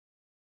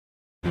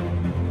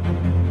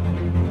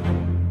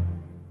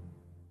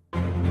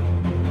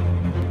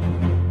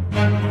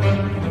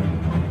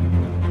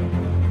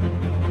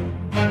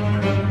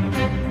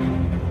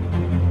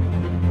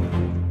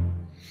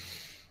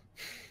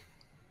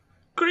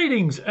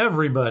Greetings,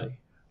 everybody.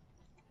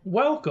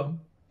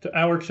 Welcome to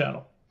our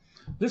channel.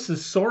 This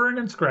is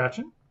Soarin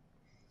Scratchin.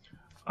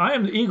 I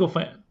am the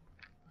EagleFan.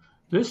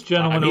 This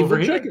gentleman over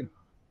here. Chicken.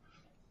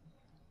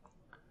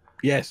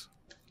 Yes.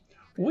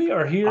 We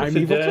are here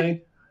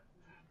today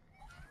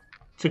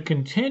to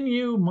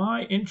continue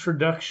my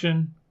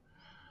introduction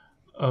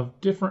of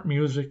different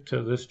music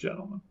to this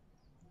gentleman.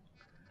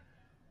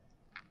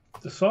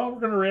 The song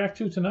we're going to react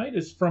to tonight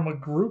is from a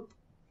group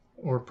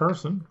or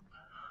person,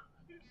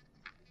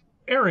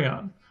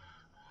 Ayreon.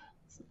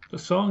 The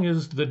song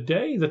is The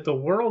Day That the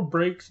World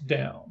Breaks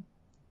Down.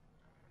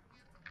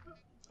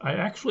 I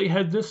actually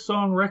had this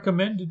song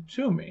recommended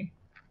to me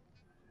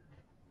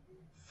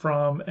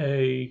from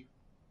a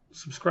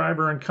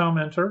subscriber and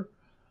commenter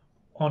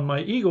on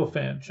my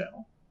EagleFan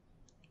channel,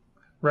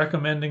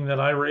 recommending that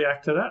I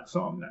react to that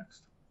song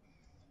next.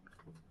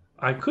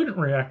 I couldn't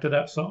react to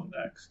that song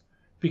next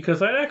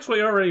because I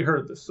actually already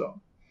heard this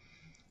song.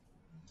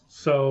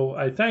 So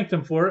I thanked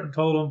him for it and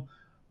told him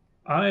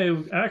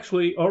I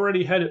actually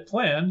already had it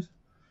planned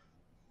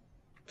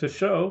to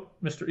show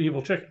Mr.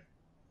 Evil Chicken.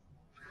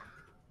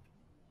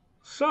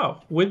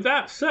 So, with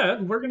that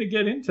said, we're going to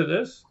get into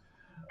this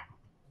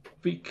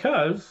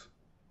because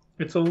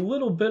it's a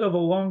little bit of a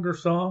longer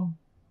song.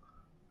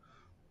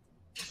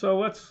 So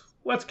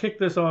let's kick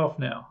this off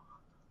now.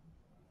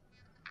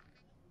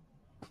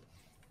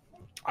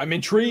 I'm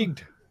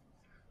intrigued.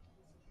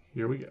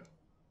 Here we go.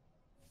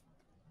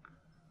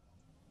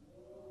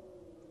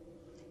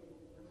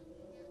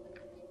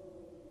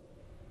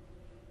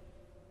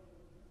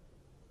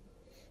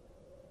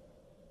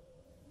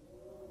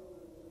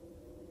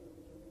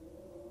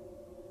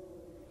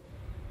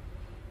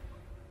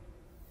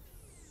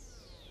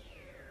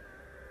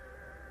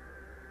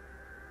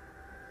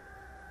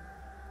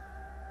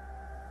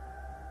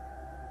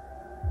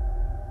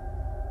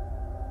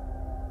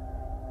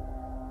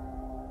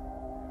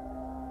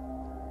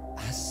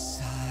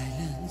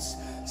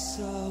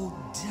 So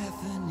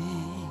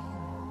deafening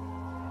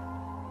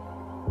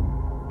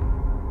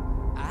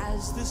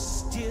as the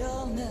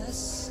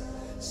stillness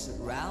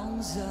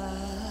surrounds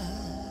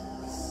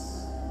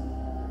us.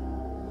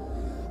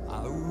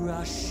 A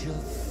rush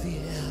of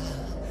fear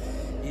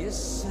is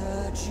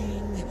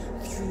surging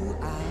through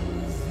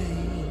our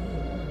veins.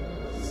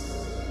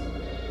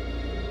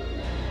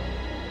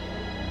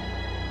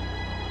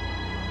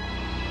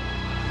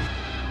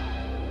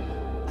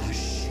 A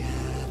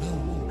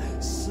shadow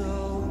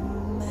so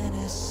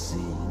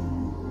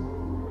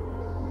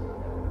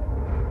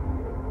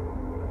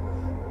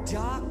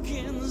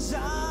darkens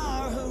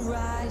our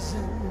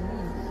horizon.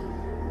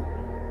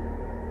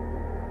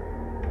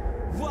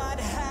 What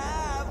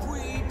have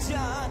we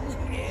done?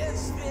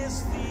 Is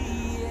this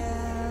the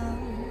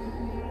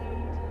end?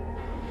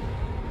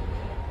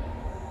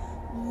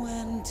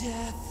 When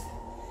death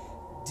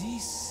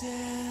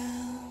descends.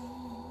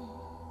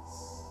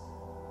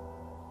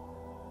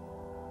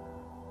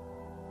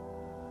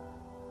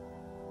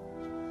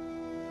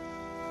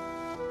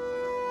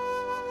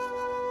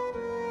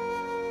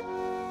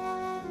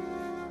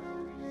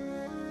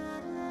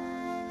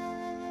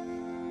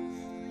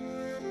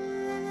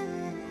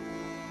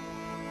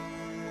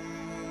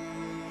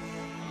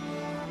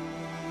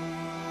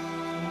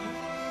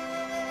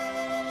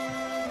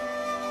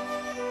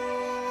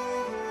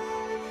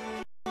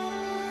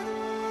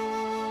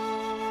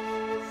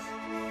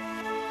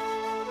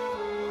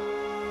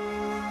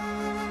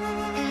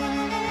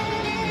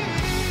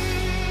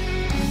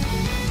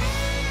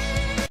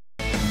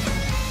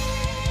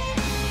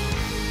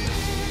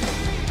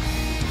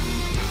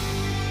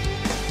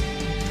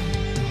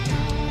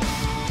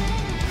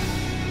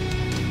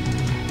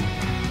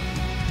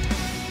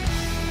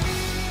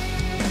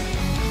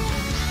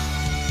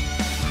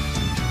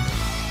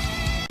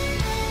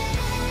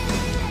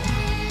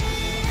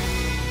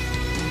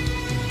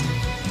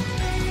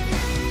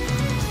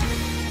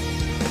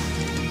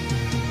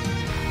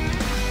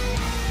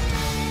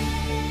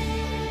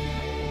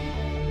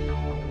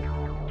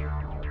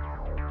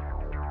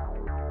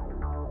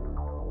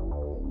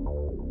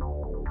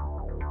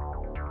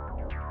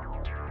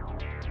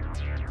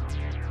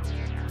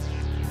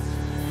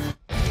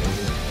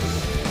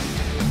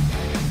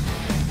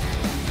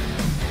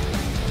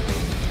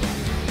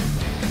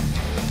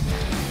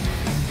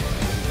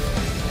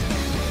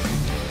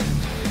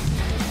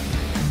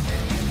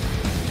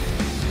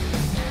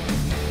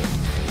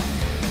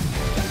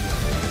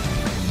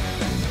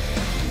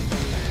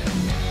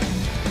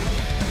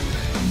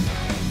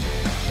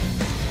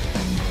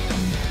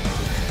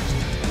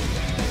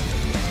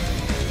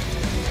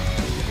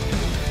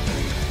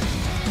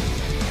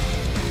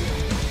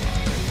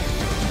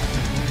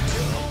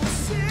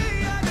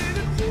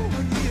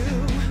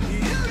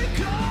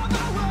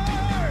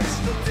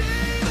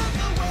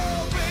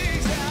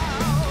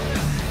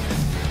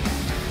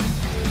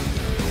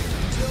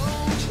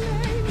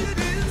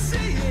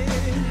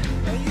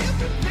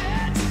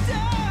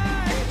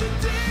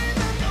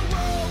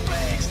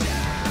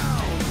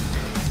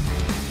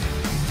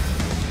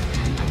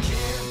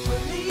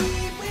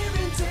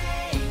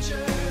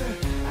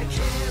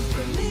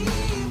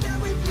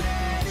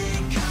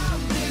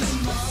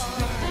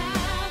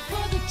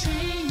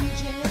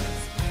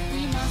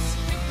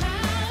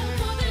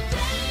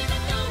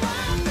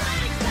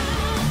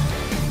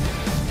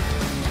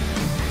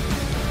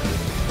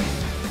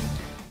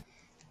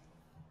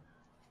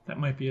 That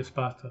might be a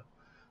spot to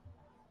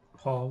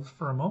pause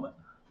for a moment.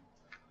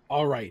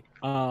 All right.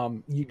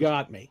 You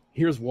got me.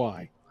 Here's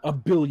why. A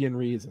billion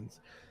reasons.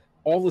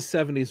 All the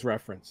 70s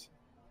reference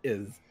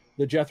is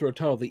the Jethro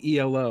Tull, the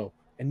ELO.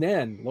 And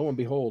then, lo and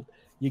behold,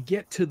 you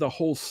get to the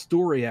whole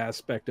story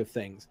aspect of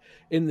things.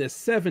 In the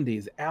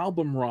 70s,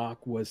 album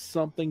rock was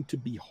something to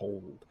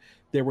behold.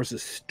 There was a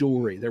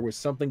story. There was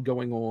something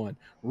going on.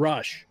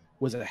 Rush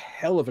was a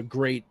hell of a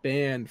great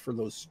band for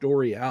those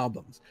story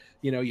albums.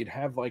 You know, you'd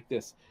have like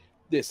this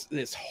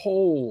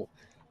whole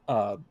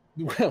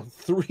you'd have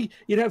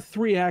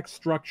 3-act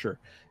structure.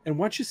 And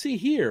what you see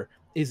here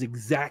is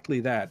exactly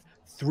that,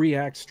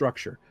 3-act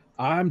structure.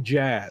 I'm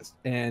jazzed,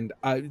 and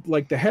I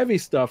like the heavy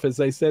stuff, as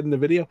I said in the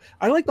video.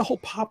 I like the whole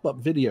pop-up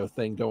video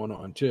thing going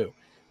on too.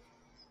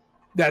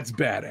 That's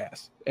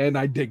badass, and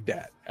I dig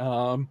that.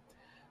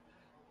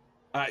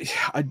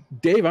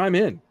 Dave, I'm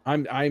in.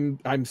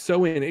 I'm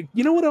so in.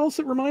 You know what else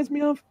it reminds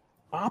me of?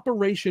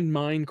 Operation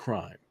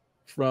Mindcrime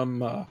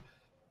from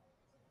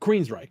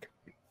Queensryche.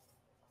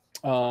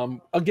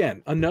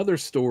 Again, another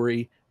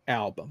story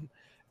album.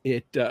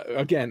 It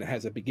again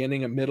has a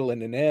beginning, a middle,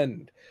 and an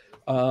end.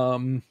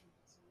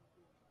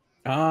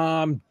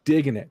 I'm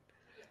digging it.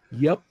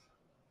 Yep.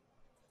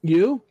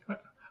 You?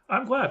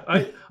 I'm glad.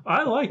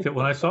 I liked it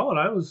when I saw it.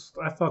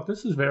 I thought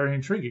this is very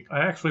intriguing.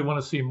 I actually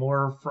want to see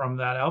more from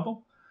that album.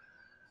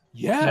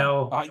 Yeah.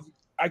 Now,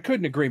 I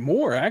couldn't agree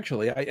more.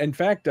 Actually, in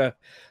fact, I'm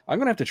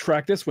gonna have to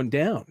track this one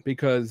down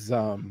because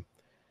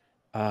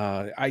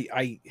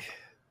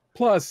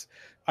plus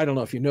I don't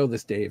know if you know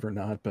this, Dave, or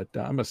not, but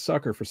I'm a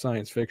sucker for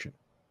science fiction.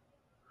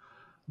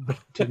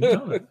 Didn't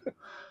know that.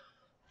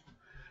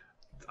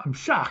 I'm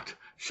shocked.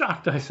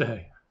 Shocked, I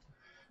say.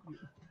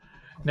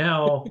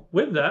 Now,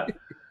 with that,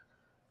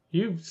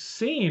 you've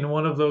seen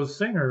one of those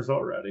singers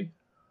already.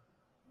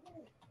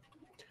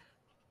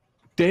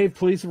 Dave,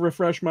 please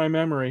refresh my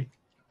memory.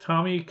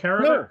 Tommy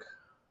Karadec.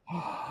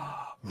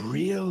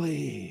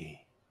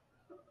 Really?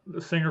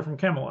 The singer from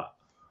Camelot.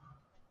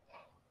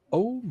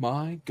 Oh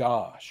my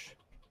gosh.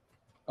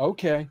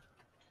 Okay.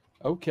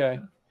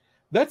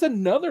 That's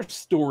another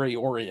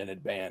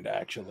story-oriented band,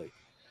 actually.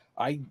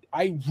 I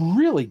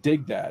really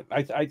dig that.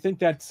 I think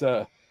that's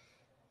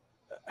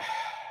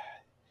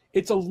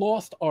it's a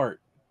lost art,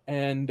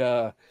 and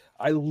I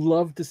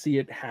love to see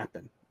it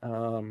happen.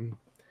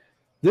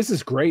 This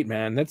is great,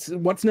 man.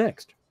 What's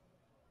next?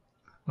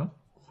 Well,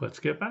 let's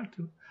get back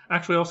to it.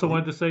 Actually, I also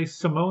wanted to say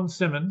Simone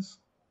Simmons,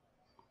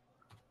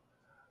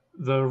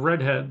 the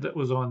redhead that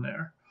was on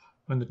there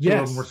when the two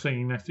of them were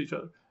singing next to each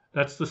other.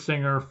 That's the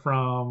singer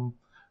from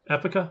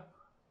Epica.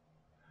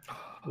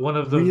 One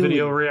of the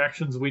video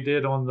reactions we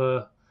did on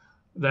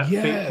that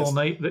fateful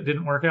night that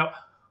didn't work out.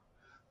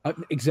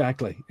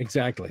 Exactly.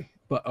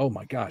 But oh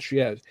my gosh,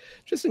 yeah,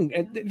 just an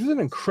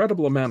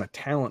incredible amount of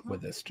talent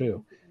with this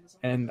too,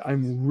 and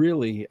I'm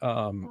really,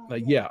 I'm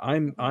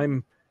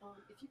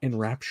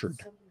enraptured.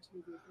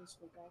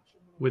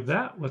 With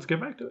that, let's get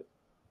back to it.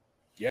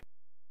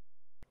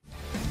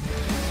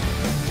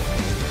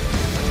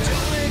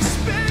 Don't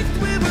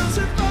expect we will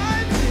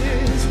survive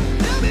this.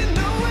 There'll be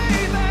no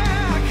way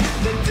back.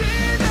 The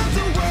day that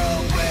the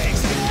world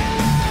breaks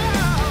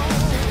down.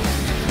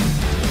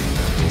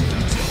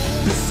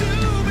 Don't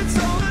assume it's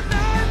all a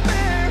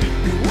nightmare.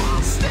 You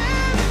won't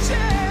stand a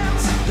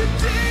chance. The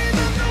day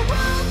that the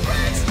world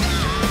breaks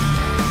down.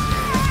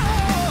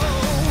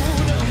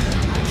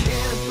 I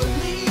can't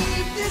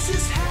believe this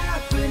is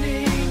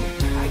happening.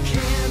 I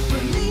can't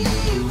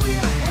believe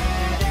we're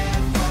headed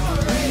for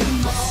it.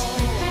 We must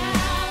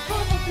prepare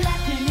for the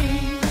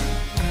blackening.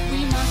 We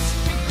must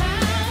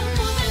prepare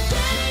for the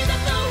day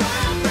that the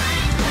world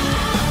breaks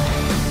down.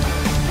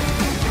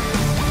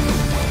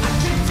 I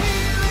can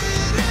feel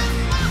it in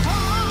my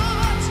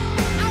heart.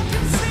 I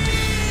can see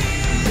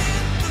it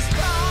in the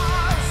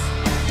stars.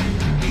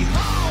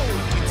 Behold,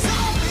 it's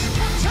all been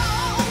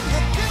foretold.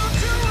 The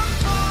future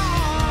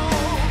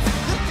unfolds.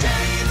 The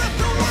day that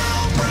the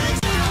world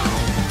breaks down.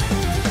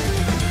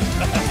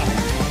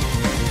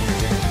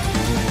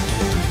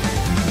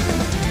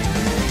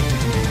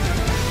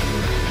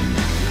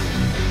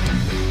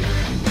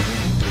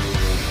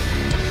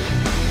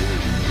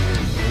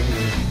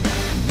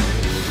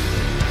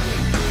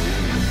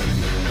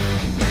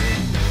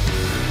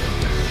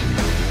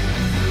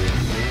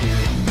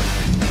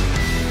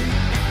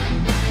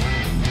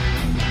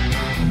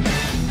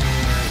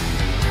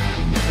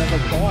 That's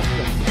like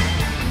Boston.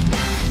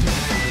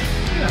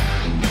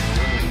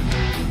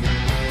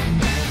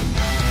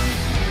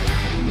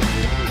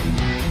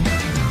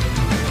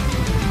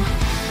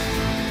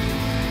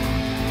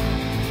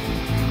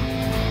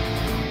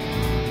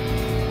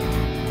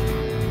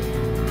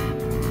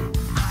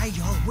 I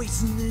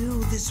always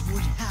knew this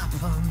would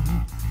happen.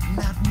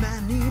 Not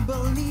many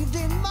believed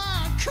in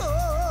my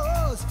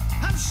cause.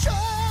 I'm sure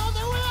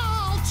they will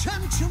all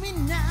turn to me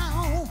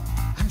now.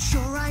 I'm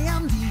sure I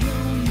am the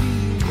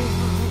only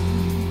one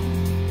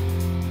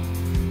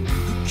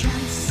who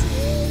can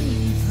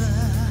save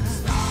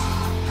us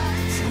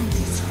from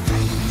this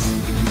fate.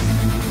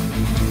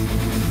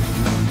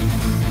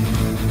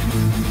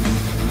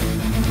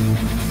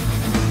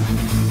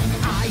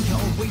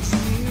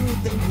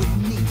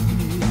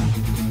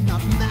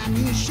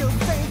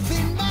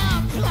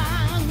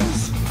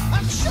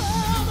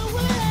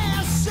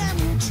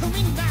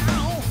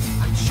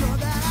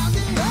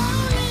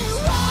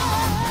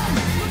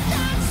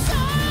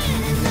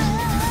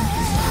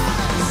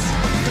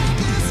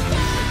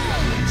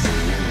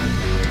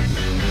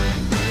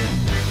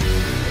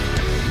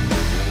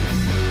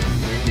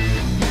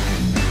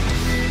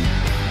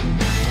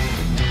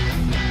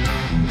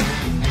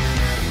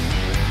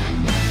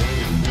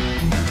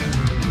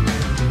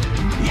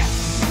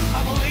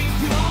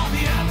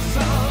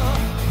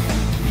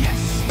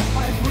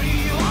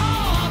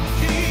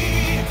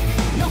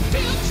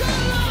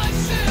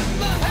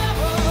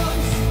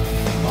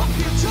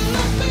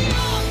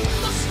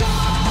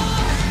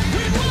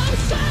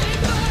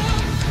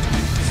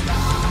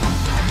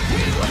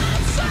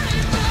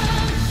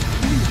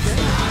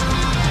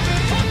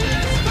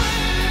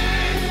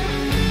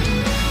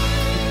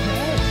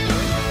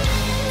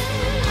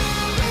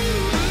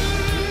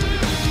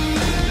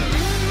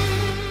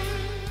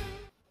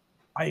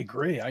 I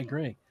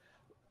agree.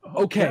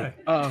 Okay.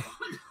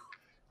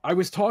 I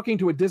was talking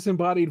to a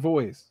disembodied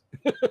voice.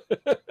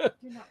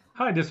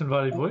 Hi,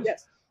 disembodied voice.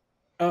 Yes.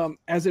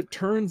 As it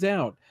turns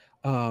out,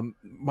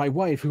 my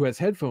wife, who has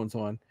headphones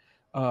on,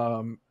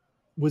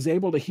 was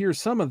able to hear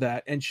some of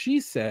that, and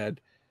she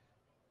said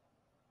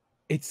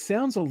it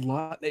sounds a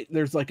lot.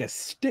 There's like a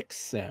stick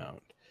sound,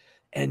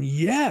 and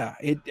yeah,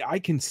 I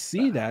can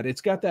see that.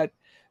 It's got that.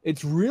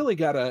 It's really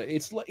got a.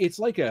 It's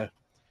like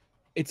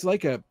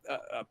a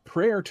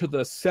prayer to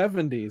the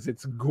 70s.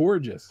 It's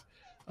gorgeous.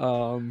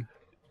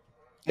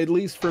 At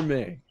least for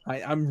me.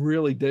 I'm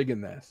really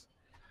digging this.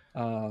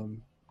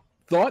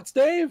 Thoughts,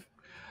 Dave?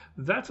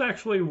 That's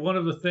actually one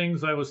of the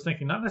things I was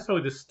thinking, not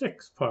necessarily the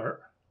sticks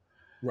part.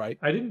 Right.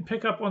 I didn't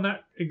pick up on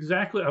that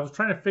exactly. I was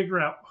trying to figure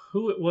out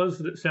who it was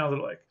that it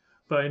sounded like,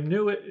 but I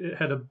knew it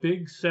had a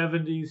big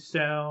 70s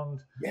sound.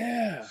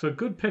 Yeah. So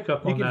good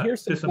pickup You on can that hear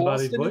some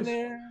disembodied Boston in voice.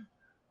 there.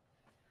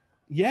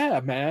 Yeah,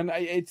 man.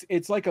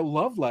 It's like a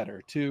love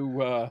letter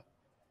to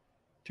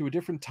a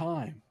different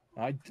time.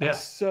 I Yeah.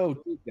 so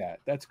dig that.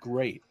 That's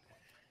great.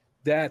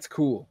 That's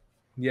cool.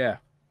 Yeah.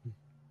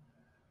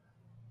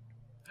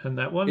 And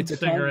that one It's a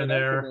singer time in that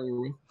I'm there,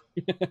 familiar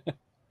with.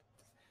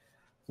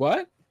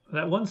 What?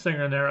 that one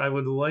singer in there, I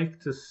would like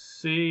to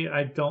see.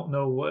 I don't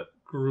know what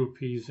group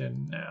he's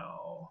in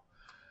now.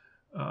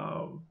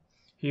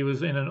 He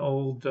was in an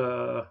old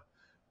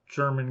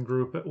German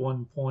group at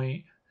one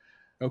point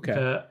Okay.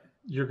 that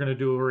you're going to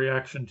do a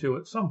reaction to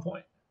at some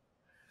point.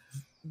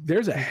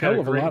 There's a He's got hell a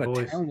of a great lot voice.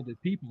 of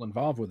talented people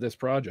involved with this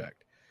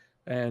project,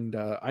 and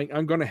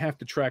I'm going to have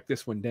to track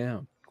this one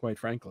down, quite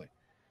frankly.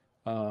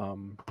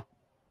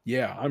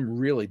 Yeah, I'm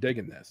really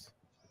digging this.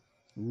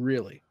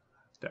 Really.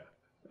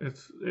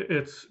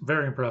 It's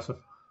very impressive.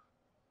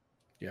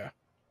 Yeah.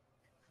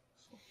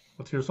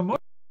 Let's hear some more.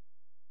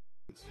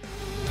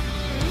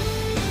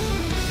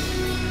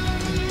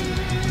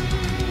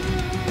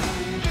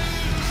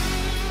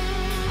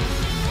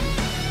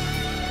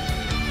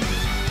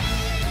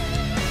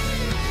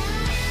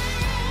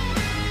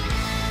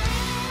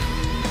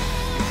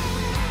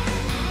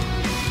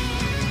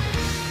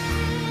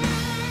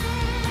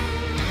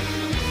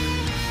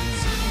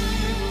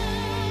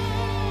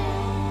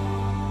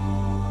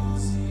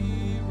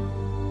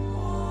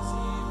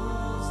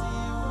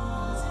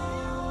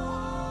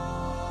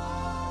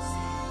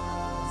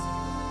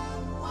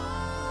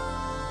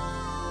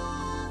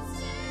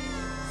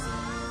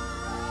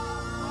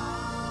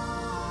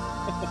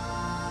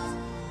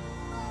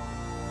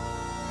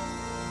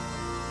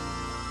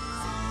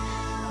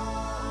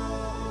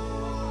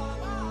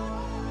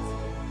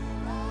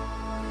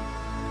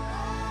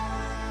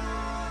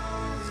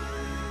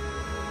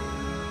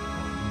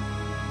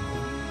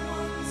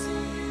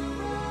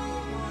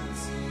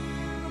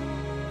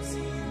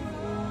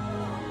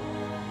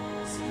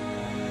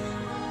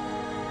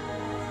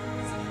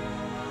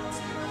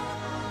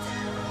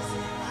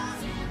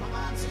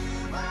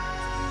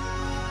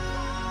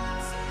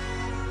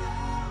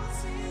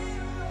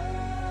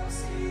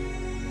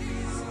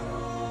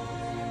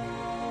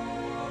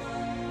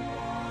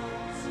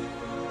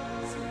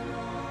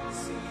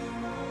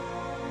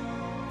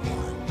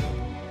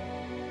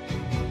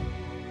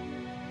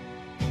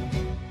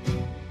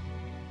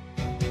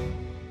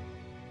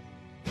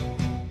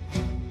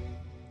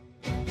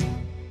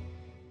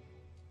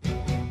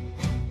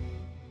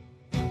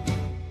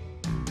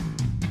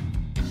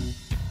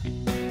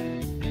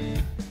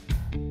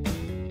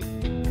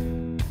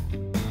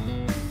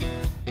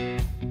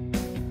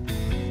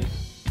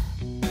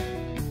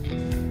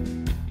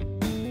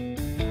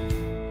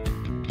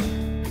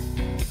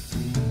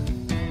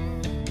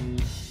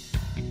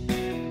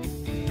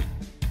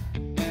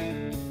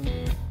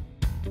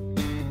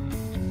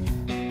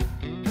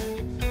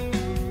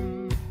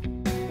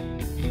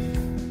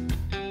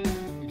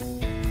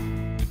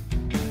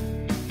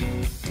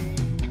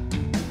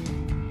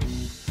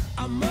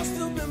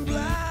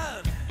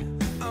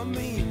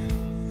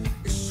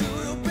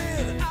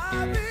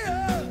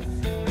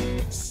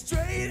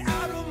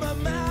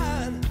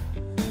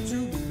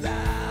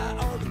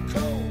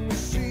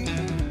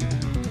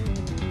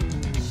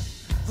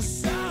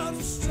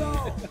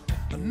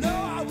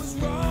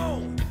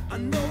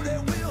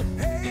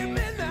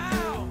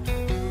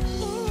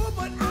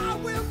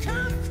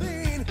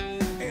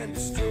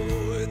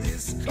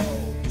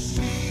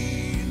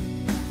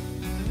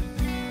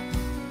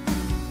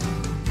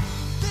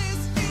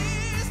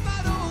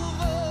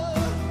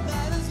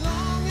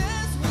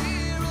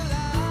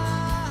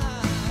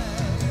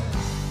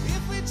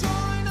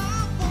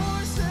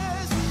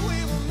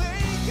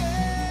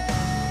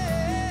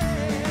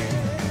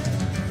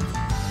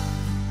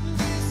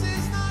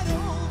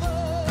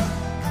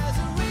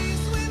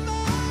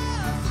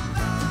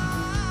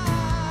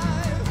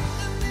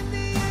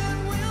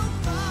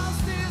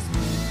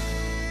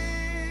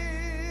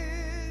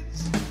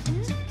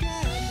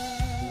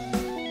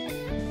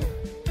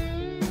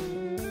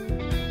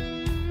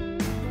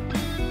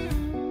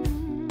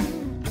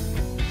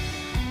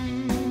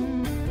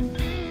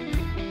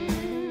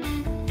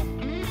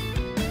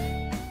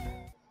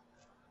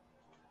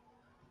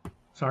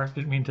 Sorry,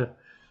 didn't mean to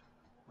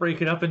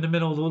break it up in the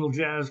middle of the little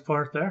jazz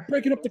part there.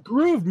 Breaking up the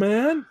groove,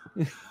 man.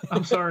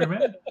 I'm sorry,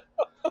 man.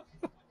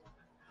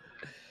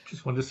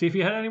 Just wanted to see if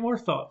you had any more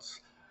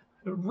thoughts.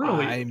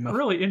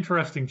 Really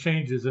interesting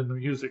changes in the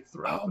music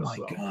throughout. Oh this my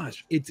song.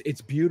 gosh, it's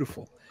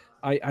beautiful.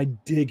 I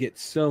dig it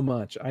so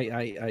much.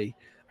 I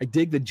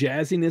dig the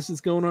jazziness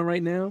that's going on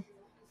right now.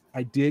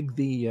 I dig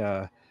the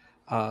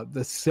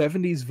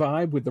 70s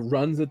vibe with the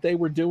runs that they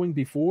were doing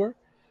before.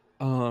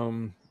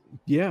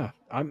 Yeah,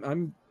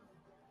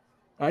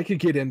 I could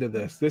get into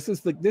this. This is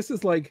the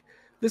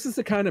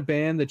kind of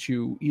band that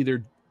you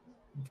either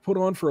put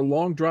on for a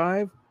long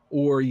drive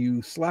or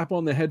you slap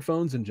on the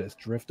headphones and just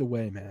drift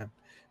away, man,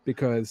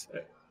 because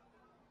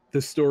the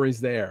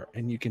story's there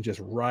and you can just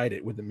ride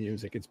it with the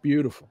music. It's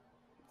beautiful.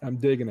 I'm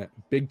digging it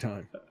big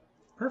time.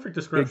 Perfect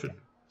description.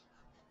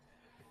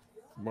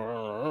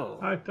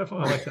 I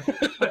definitely like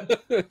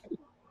that.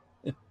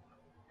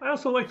 I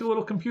also like the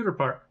little computer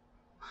part.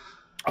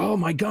 Oh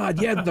my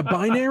God! Yeah, the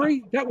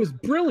binary, that was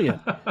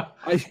brilliant.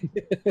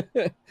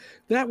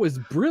 That was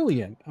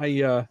brilliant.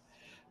 Oh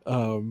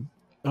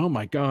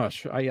my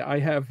gosh! I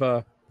have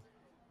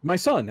my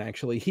son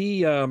actually.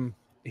 He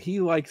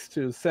likes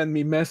to send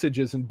me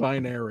messages in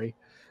binary,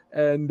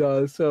 and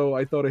so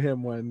I thought of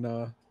him when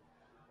Very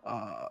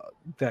cool.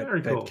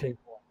 that came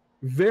on.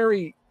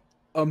 Very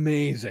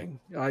amazing.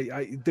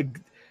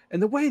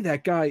 And the way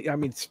that guy, I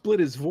mean, split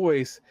his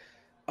voice,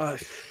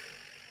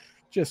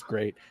 just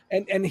great.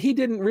 And he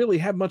didn't really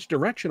have much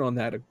direction on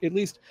that, at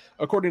least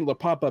according to the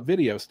pop-up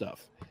video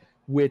stuff,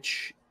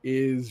 which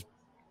is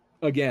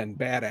again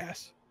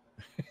badass.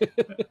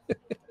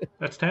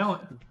 That's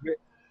talent.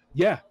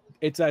 Yeah,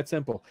 it's that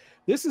simple.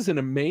 This is an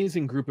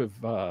amazing group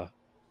of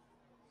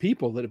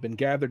people that have been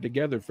gathered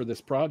together for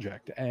this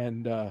project,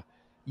 and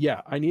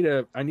yeah, I need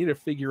to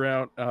figure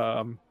out.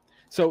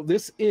 So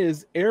this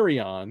is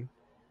Ayreon.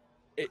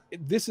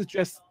 This is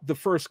just the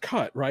first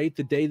cut, right?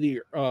 The day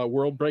the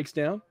world breaks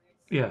down.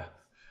 Yeah,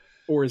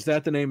 Or is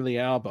that the name of the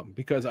album?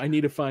 Because I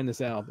need to find this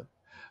album.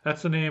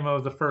 that's the name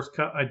of the first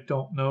cut. I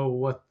don't know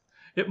what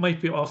it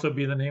might be. Also,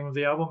 be the name of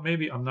the album.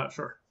 Maybe I'm not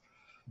sure.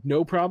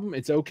 No problem.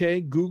 It's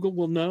okay. Google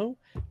will know,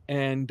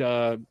 and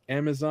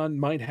Amazon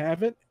might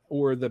have it,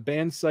 or the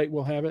band site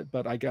will have it.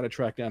 But I got to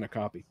track down a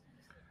copy.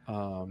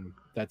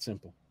 That's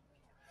simple.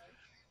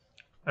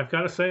 I've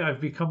got to say,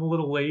 I've become a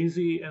little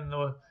lazy in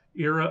the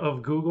era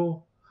of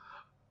Google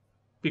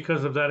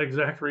because of that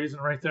exact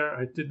reason right there.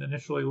 I didn't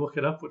initially look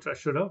it up, which I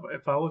should have. I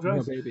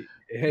apologize. No, baby.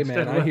 Hey,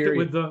 Instead, man, I left hear it you.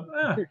 with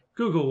the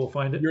Google will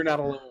find it. You're not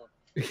alone.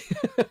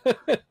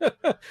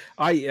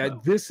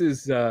 This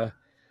is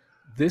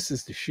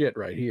the shit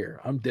right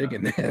here. I'm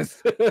digging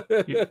this.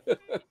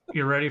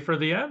 You ready for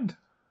the end?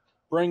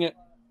 Bring it.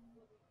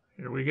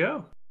 Here we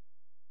go.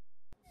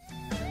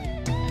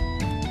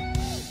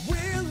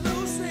 We're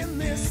losing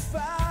this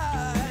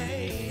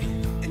fight,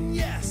 and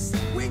yes,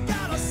 we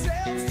got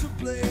ourselves to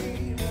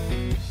blame.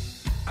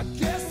 I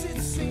guess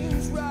it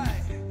seems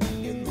right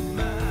in the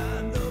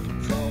mind of a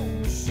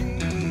cold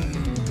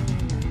machine.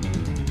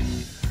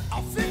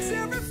 I'll fix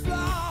every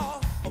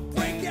flaw, I'll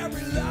break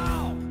every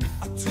law,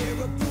 I'll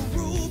tear up the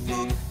rule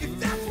book if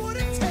that's what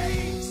it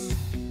takes.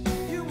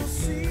 You will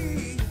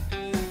see,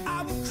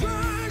 I will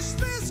crush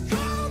this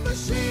cold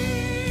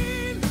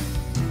machine.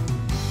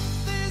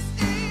 This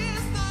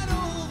is not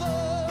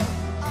over,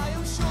 I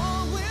am sure.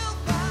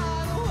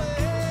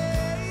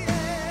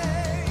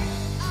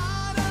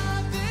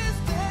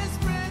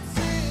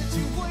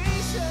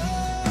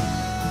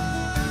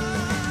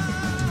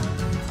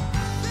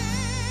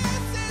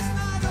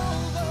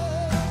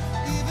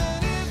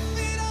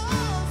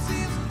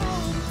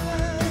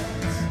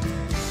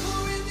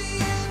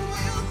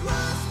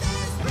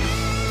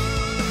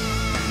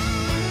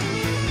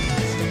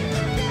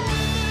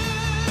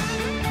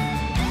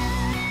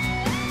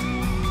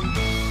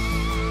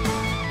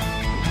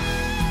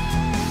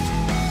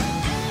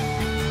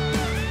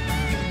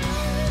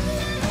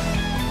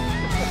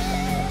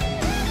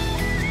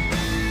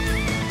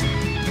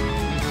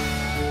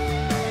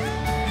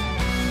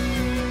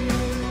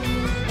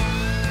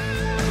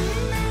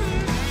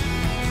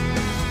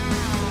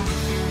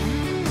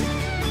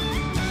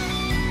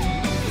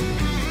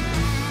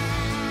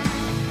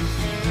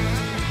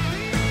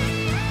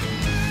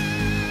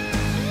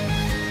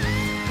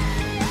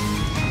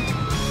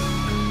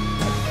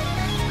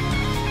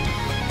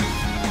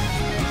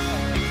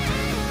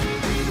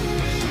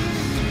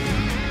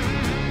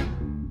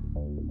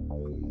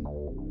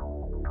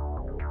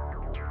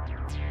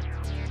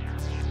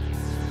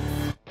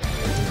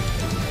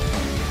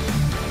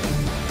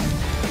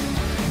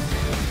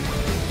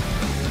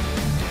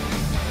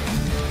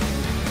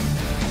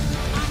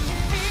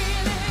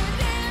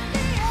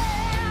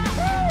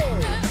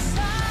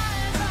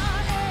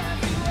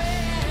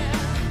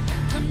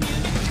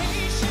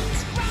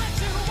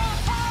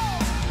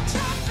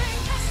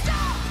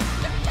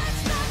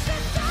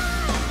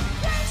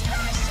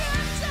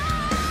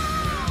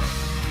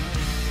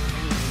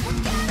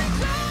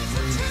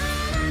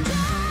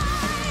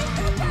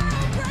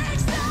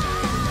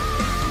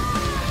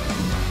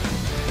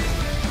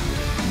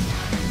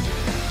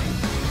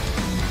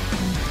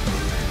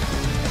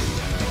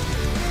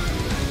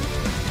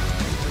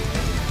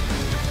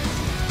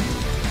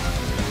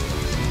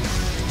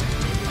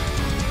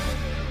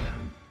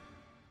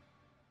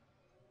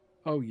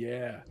 Oh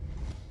yeah.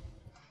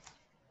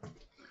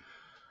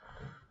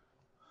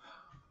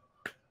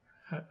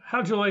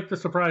 How'd you like the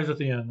surprise at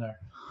the end there?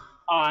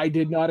 I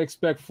did not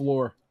expect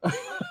floor.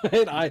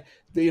 And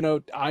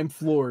I'm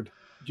floored.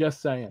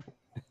 Just saying.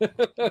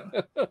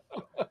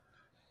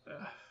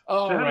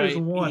 All That is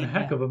right. one Yeah.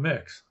 heck of a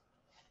mix.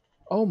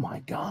 Oh my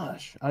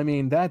gosh. I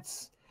mean,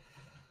 that's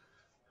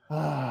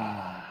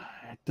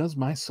it does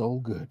my soul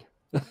good.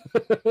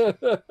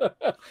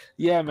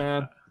 Yeah,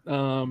 man.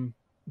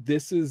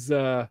 This is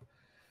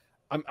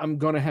I'm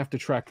gonna have to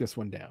track this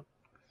one down.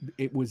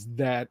 It was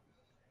that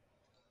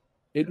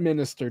it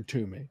ministered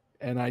to me,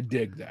 and I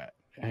dig that.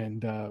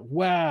 And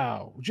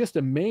wow, just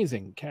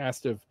amazing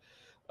cast of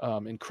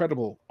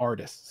incredible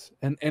artists.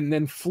 And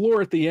then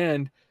Floor at the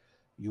end,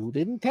 you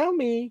didn't tell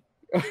me.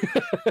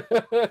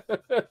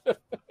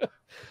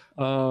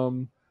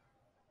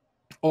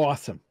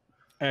 Awesome.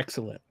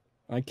 Excellent.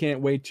 I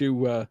can't wait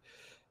to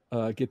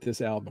get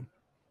this album.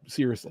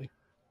 Seriously.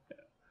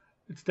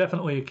 It's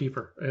definitely a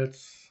keeper.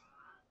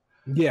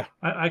 Yeah.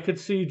 I could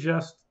see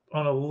just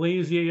on a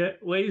lazy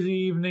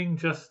evening,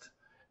 just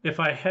if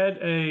I had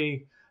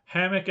a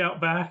hammock out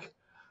back, I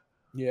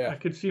Yeah.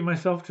 could see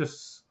myself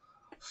just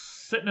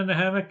sitting in the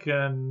hammock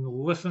and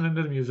listening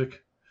to the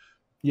music.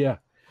 Yeah.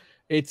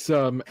 It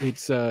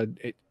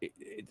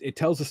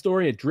tells a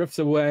story, it drifts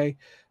away.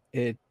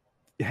 It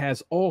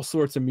has all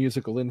sorts of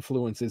musical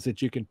influences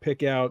that you can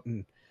pick out,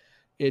 and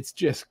it's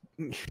just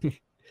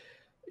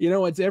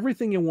it's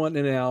everything you want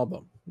in an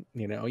album.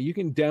 You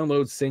can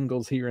download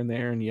singles here and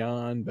there and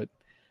yon, but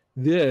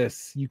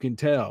this, you can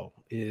tell,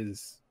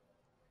 is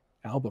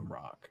album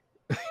rock.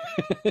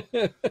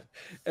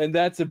 And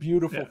that's a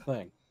beautiful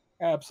thing.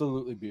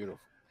 Absolutely beautiful.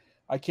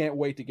 I can't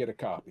wait to get a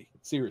copy.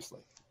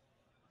 Seriously.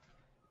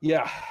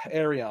 Yeah,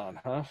 Ayreon,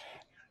 huh?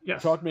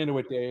 Yes. Talk me into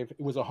it, Dave. It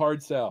was a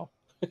hard sell.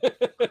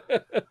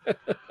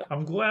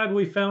 I'm glad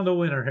we found a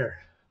winner here.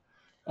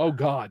 Oh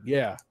God,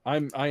 yeah. I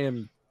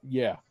am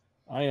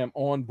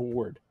on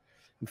board.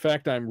 In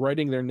fact, I'm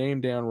writing their name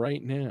down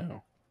right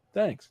now.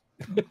 Thanks.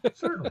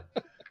 Certainly.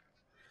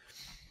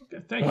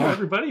 Okay, thank you,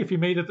 everybody, if you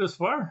made it this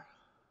far.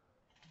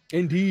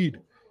 Indeed.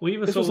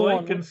 Leave us This a was a long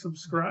like one. and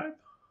subscribe.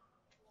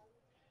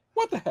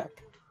 What the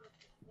heck?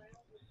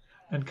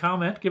 And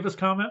comment. Give us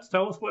comments.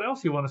 Tell us what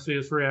else you want to see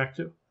us react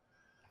to.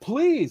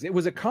 Please. It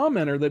was a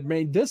commenter that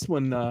made this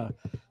one.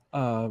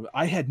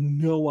 I had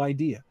no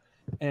idea.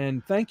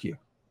 And thank you.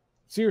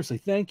 Seriously,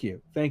 thank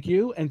you. Thank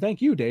you. And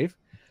thank you, Dave.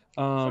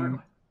 Certainly.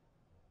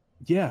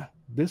 Yeah,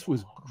 this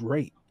was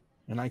great.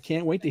 And I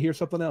can't wait to hear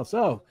something else.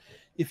 So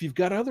if you've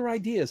got other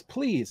ideas,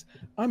 please.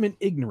 I'm an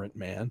ignorant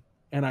man,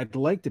 and I'd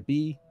like to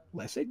be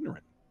less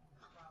ignorant.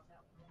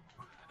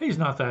 He's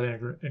not that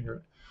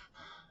ignorant.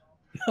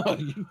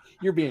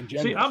 You're being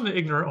generous. See, I'm the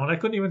ignorant one. I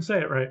couldn't even say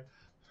it right.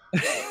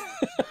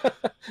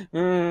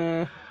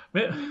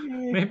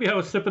 Maybe I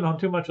was sipping on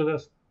too much of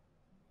this.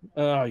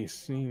 Oh, you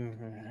see,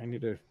 I need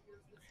to.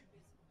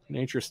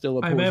 Nature still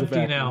I'm abhors a empty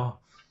vacuum. now.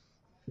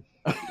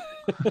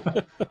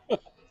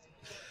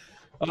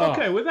 Oh,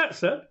 Okay, with that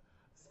said,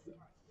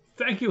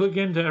 thank you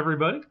again to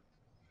everybody.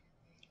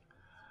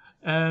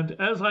 And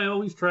as I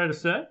always try to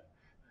say,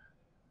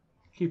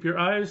 keep your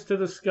eyes to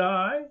the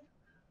sky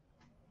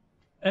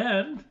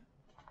and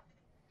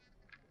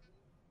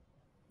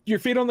your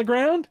feet on the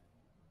ground?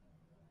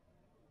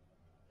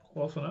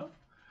 close enough.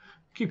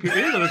 Keep your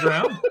ear to the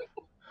ground.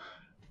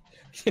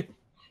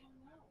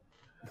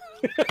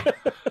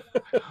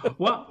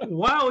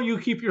 While you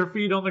keep your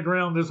feet on the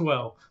ground as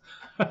well.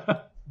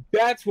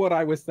 That's what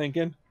I was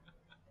thinking.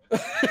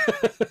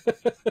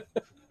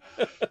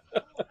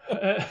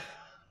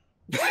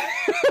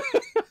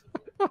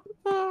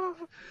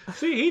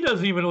 See, he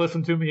doesn't even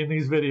listen to me in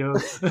these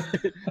videos.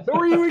 Who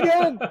are you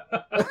again?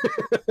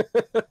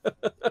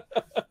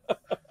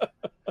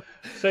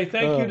 Say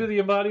thank you to the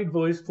embodied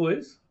voice,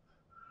 please.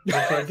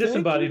 I'm sorry,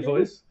 disembodied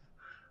voice.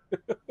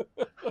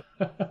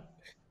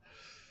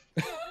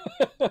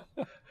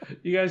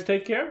 You guys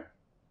take care,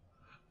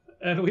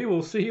 and we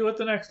will see you at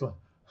the next one.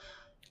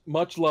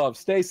 Much love.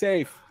 Stay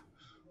safe.